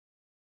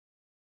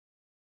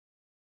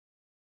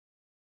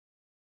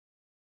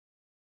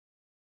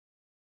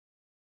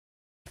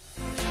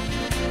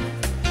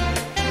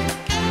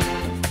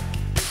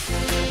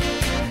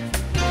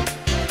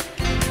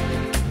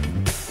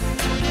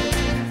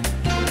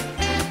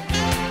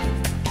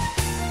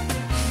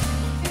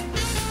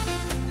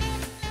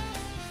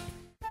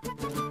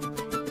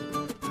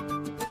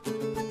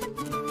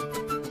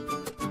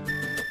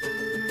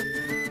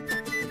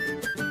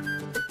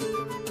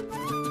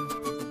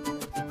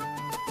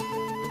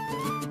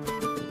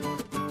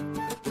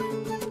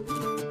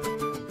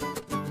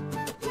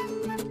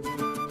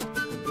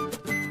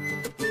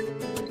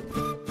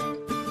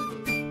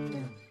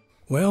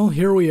Well,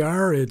 here we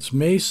are. It's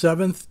May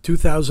 7th,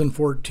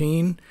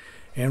 2014,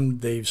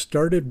 and they've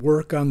started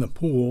work on the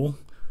pool.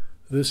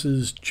 This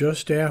is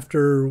just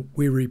after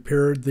we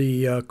repaired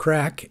the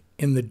crack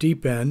in the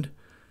deep end,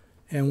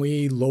 and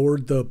we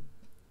lowered the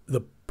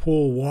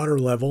pool water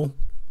level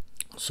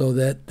so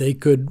that they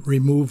could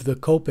remove the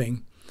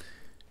coping.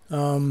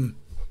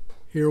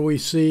 Here we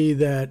see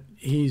that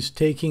he's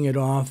taking it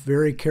off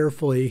very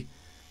carefully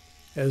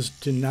as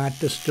to not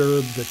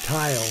disturb the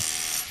tile,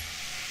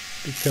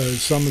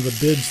 because some of the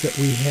bids that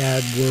we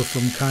had were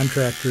from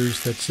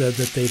contractors that said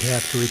that they'd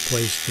have to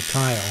replace the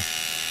tile.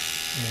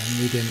 And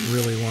we didn't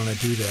really want to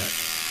do that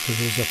because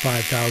it was a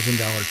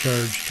 $5,000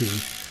 charge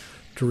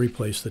to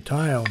replace the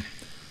tile.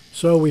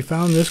 So we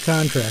found this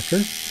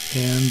contractor,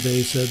 and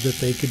they said that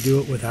they could do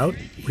it without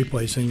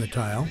replacing the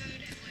tile.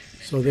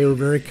 So they were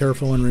very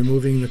careful in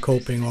removing the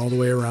coping all the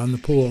way around the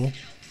pool,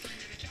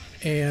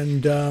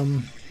 and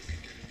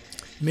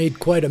made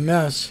quite a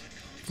mess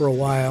for a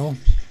while.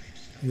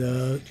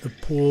 The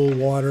pool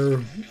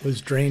water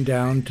was drained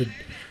down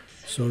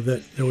so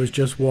that there was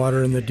just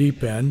water in the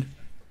deep end.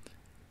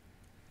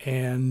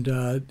 And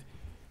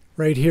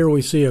right here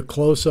we see a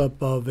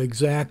close-up of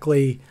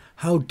exactly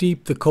how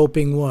deep the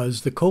coping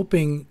was. The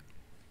coping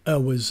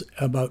was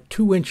about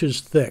 2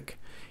 inches thick.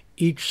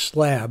 Each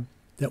slab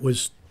that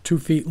was 2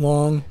 feet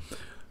long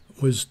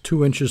was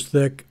 2 inches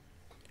thick,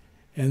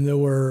 and there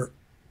were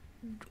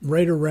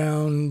right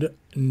around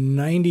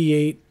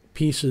 98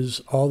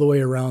 pieces all the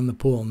way around the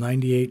pool,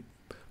 98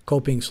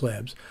 coping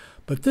slabs.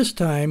 But this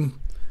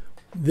time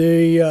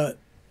the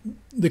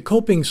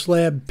coping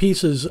slab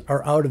pieces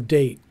are out of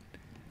date,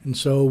 and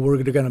so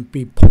we're going to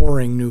be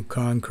pouring new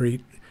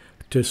concrete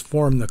to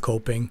form the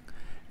coping.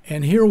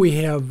 And here we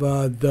have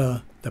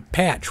the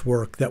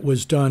patchwork that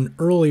was done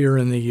earlier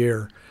in the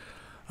year.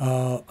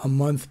 A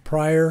month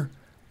prior,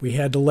 we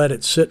had to let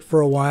it sit for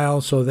a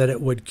while so that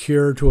it would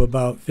cure to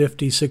about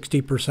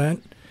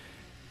 50–60%,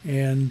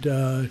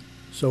 and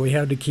so we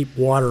had to keep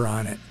water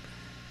on it.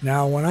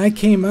 Now, when I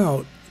came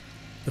out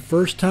the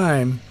first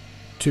time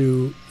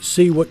to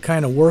see what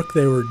kind of work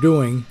they were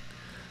doing,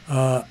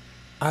 I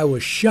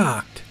was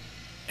shocked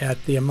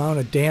at the amount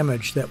of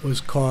damage that was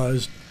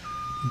caused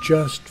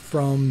just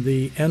from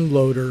the end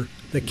loader,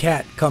 the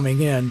cat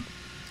coming in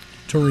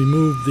to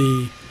remove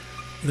the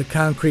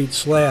concrete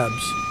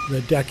slabs,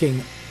 the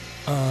decking,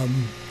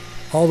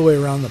 all the way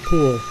around the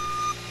pool.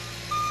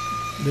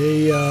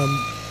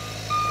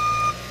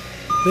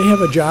 They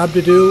have a job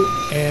to do,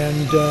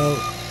 and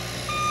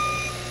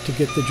to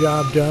get the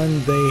job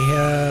done, they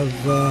have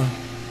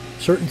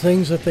certain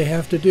things that they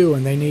have to do,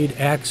 and they need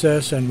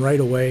access and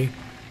right-of-way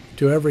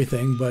to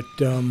everything. But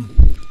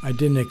I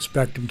didn't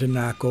expect them to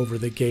knock over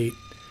the gate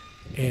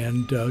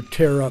and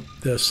tear up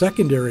the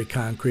secondary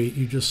concrete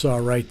you just saw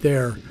right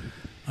there.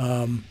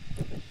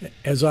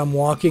 As I'm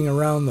walking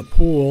around the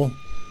pool,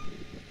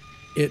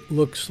 it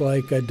looks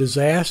like a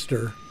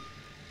disaster.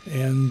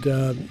 And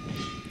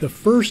the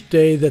first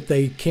day that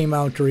they came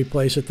out to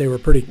replace it, they were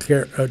pretty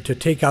to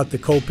take out the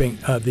coping,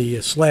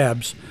 the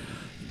slabs.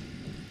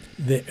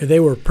 They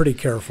were pretty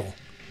careful.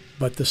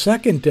 But the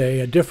second day,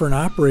 a different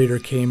operator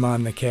came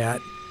on the cat,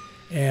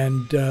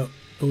 and it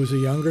was a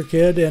younger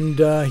kid, and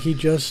he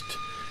just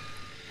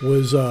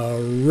was a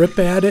rip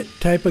at it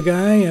type of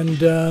guy, and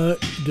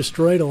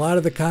destroyed a lot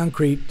of the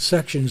concrete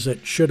sections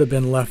that should have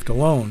been left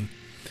alone.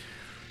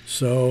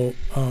 So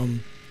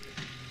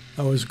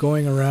I was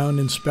going around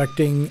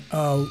inspecting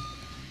how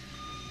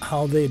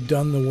they'd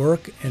done the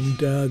work,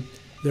 and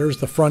there's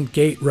the front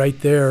gate right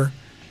there.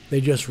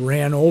 They just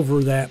ran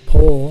over that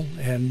pole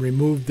and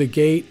removed the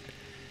gate,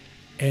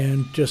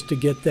 and just to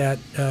get that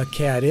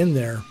cat in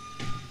there.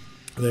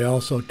 They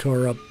also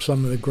tore up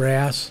some of the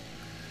grass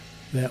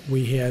that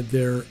we had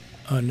there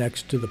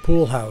next to the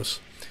pool house.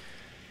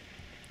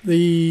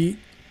 The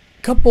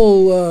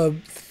couple,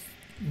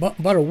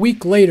 about a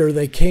week later,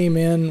 they came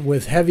in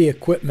with heavy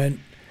equipment,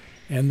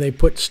 and they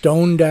put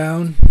stone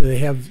down. They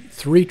have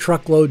 3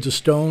 truckloads of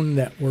stone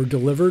that were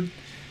delivered,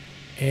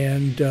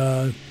 and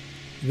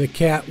the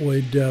cat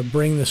would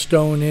bring the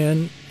stone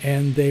in,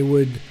 and they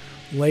would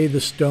lay the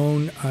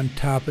stone on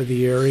top of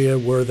the area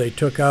where they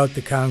took out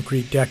the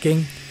concrete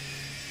decking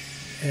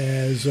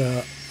as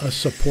a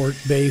support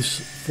base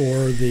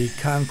for the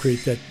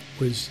concrete that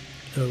was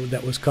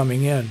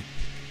coming in.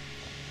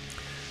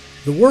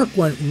 The work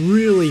went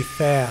really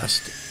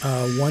fast.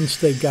 Once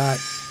they got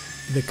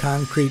the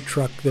concrete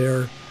truck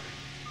there,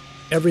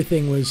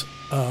 everything was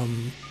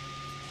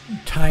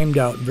timed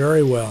out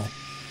very well.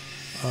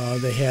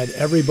 They had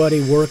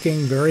everybody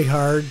working very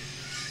hard,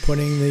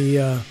 putting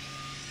the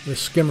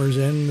skimmers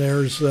in.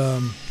 There's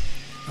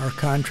our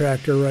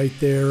contractor right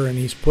there, and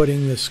he's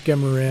putting the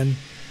skimmer in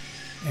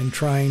and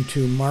trying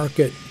to mark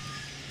it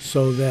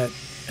so that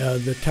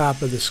the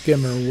top of the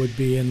skimmer would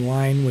be in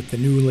line with the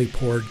newly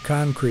poured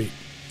concrete.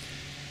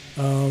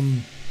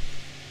 The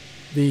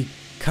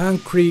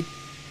concrete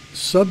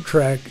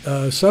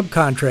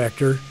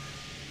subcontractor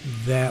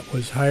that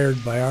was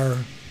hired by our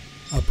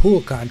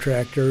pool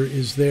contractor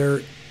is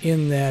there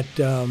in that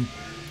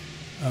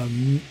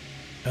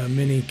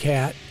mini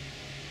cat,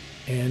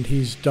 and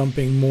he's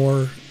dumping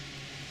more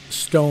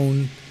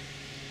stone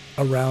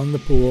around the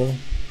pool,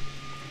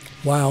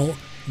 while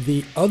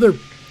the other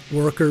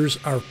workers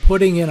are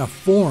putting in a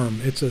form.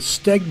 It's a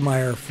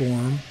Stegmeyer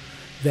form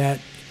that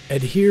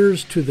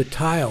adheres to the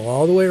tile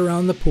all the way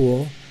around the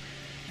pool,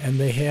 and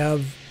they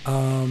have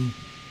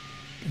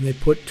they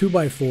put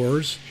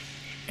 2x4s,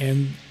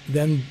 and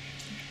then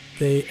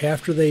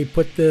after they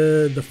put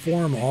the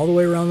form all the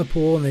way around the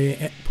pool and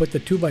they put the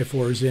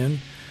 2x4s in,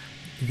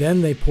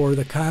 then they pour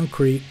the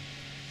concrete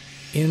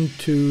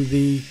into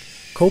the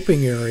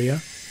coping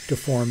area to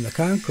form the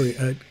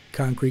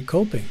concrete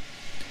coping.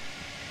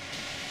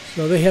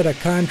 So they had a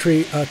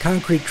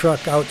concrete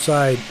truck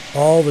outside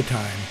all the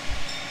time,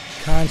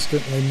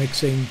 constantly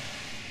mixing,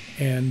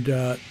 and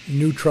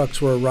new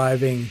trucks were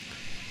arriving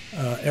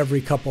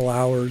every couple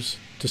hours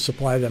to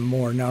supply them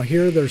more. Now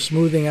here they're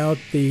smoothing out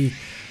the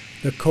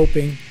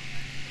coping,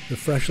 the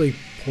freshly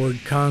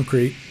poured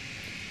concrete.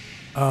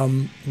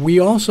 We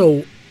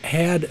also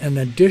had an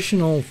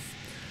additional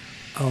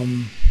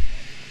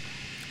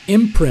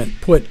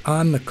imprint put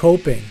on the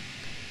coping.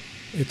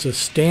 It's a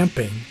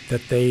stamping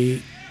that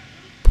they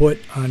put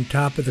on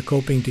top of the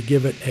coping to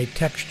give it a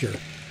texture.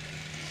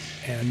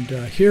 And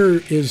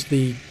here is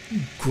the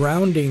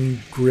grounding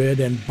grid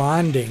and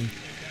bonding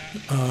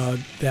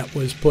that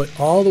was put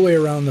all the way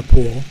around the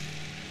pool.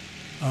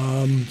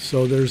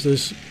 So there's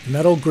this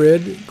metal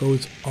grid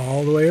goes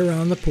all the way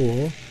around the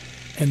pool,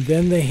 and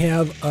then they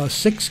have a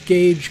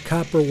 6-gauge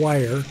copper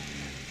wire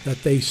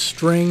that they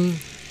string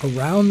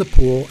around the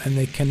pool, and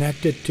they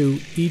connect it to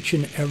each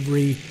and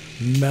every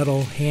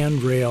metal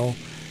handrail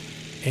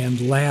and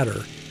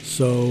ladder.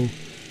 So,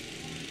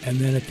 and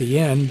then at the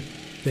end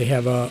they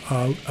have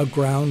a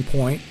ground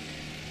point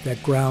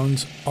that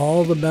grounds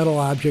all the metal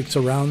objects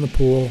around the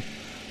pool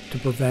to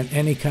prevent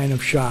any kind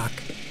of shock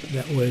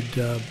that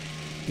would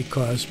be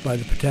caused by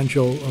the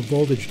potential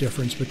voltage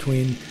difference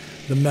between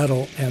the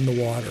metal and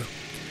the water.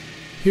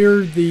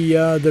 Here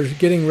they're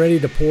getting ready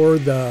to pour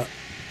the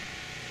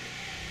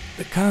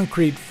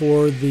concrete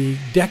for the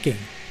decking,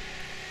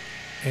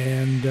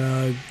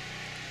 and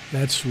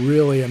that's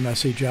really a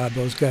messy job.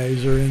 Those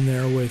guys are in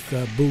there with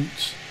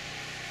boots,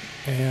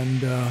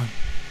 and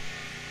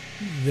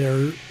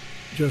they're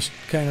just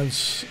kind of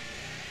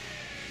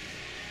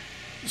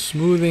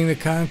smoothing the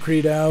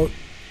concrete out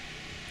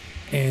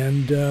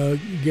and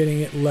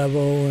getting it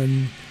level,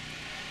 and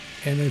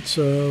it's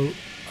a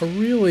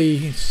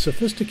really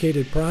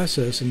sophisticated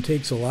process and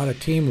takes a lot of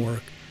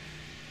teamwork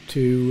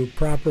to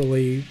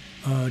properly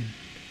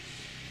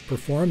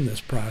perform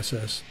this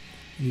process.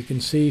 You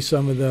can see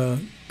some of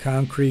the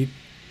concrete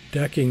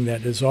decking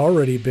that has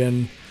already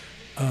been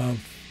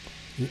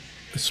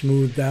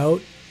smoothed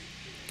out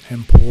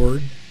and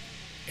poured,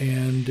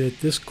 and at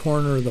this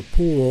corner of the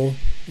pool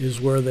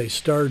is where they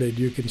started.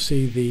 You can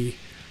see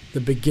the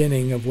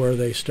beginning of where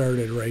they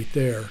started right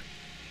there,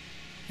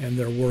 and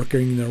they're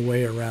working their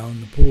way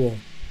around the pool.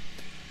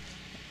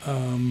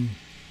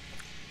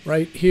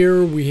 Right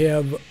here we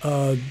have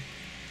a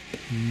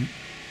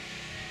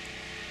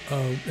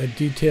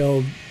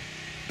detailed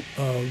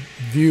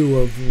view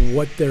of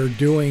what they're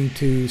doing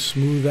to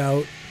smooth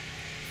out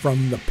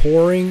from the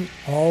pouring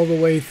all the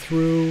way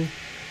through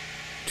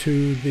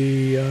to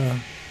the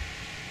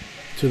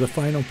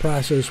final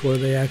process where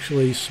they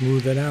actually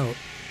smooth it out.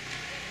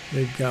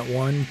 They've got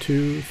 1,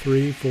 2,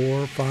 3,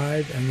 4,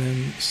 5, and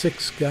then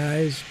 6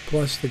 guys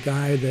plus the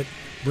guy that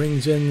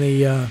brings in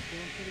the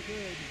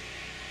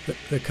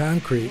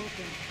concrete.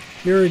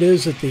 Here it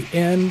is at the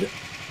end,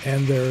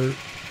 and they're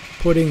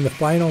putting the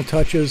final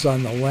touches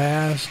on the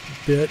last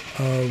bit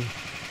of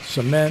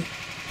cement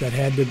that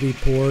had to be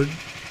poured.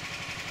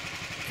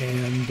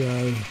 And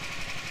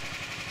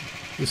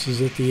this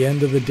is at the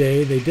end of the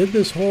day. They did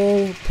this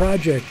whole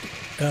project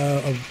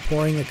of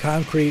pouring the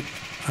concrete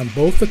on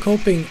both the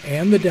coping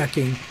and the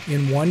decking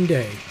in one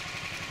day.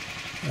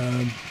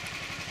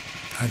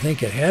 I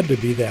think it had to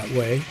be that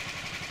way.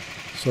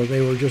 So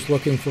they were just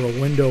looking for a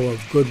window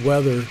of good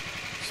weather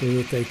so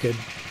that they could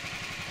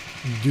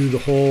do the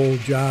whole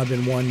job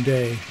in one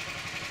day,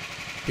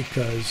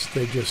 because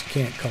they just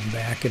can't come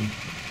back and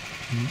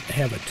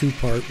have a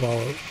two-part.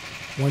 Well,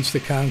 once the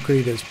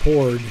concrete is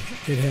poured,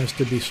 it has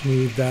to be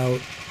smoothed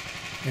out,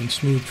 and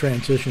smooth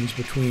transitions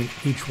between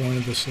each one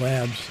of the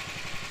slabs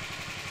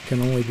can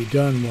only be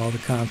done while the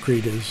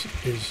concrete is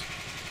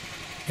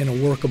in a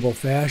workable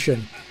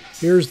fashion.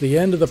 Here's the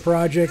end of the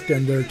project,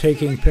 and they're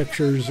taking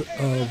pictures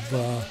of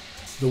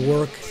the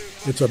work.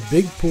 It's a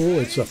big pool.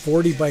 It's a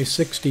 40 by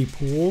 60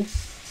 pool,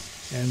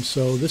 and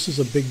so this is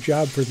a big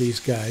job for these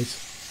guys,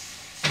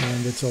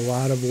 and it's a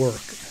lot of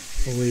work,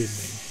 believe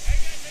me.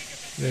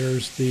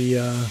 There's the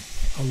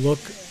a look,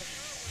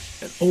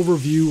 an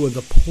overview of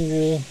the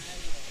pool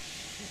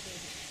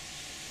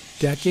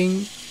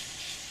decking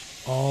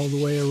all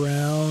the way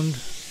around,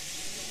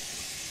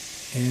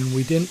 and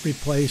we didn't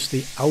replace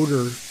the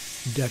outer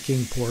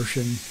decking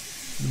portion,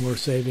 and we're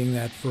saving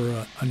that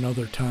for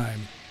another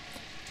time.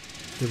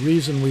 The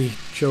reason we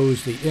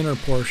chose the inner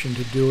portion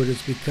to do it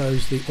is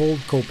because the old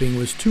coping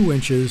was 2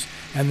 inches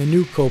and the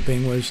new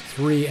coping was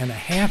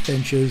 3.5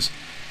 inches,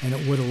 and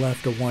it would have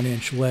left a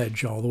 1-inch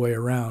ledge all the way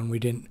around. We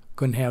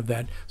couldn't have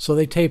that. So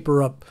they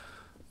taper up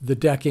the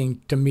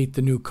decking to meet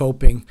the new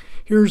coping.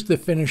 Here's the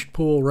finished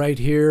pool right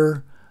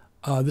here.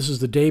 This is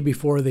the day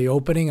before the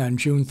opening on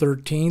June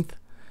 13th,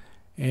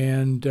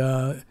 and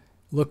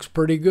looks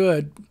pretty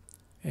good,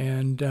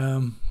 and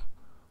a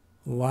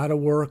lot of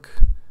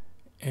work,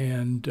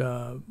 and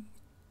we're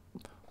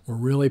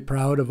really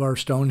proud of our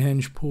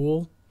Stonehenge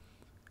pool.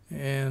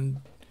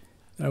 And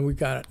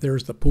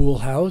there's the pool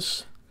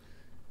house,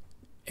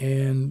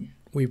 and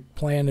we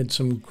planted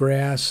some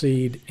grass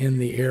seed in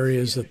the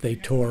areas that they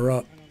tore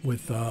up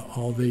with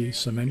all the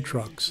cement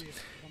trucks.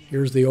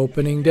 Here's the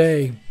opening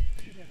day.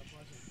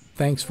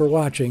 Thanks for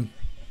watching.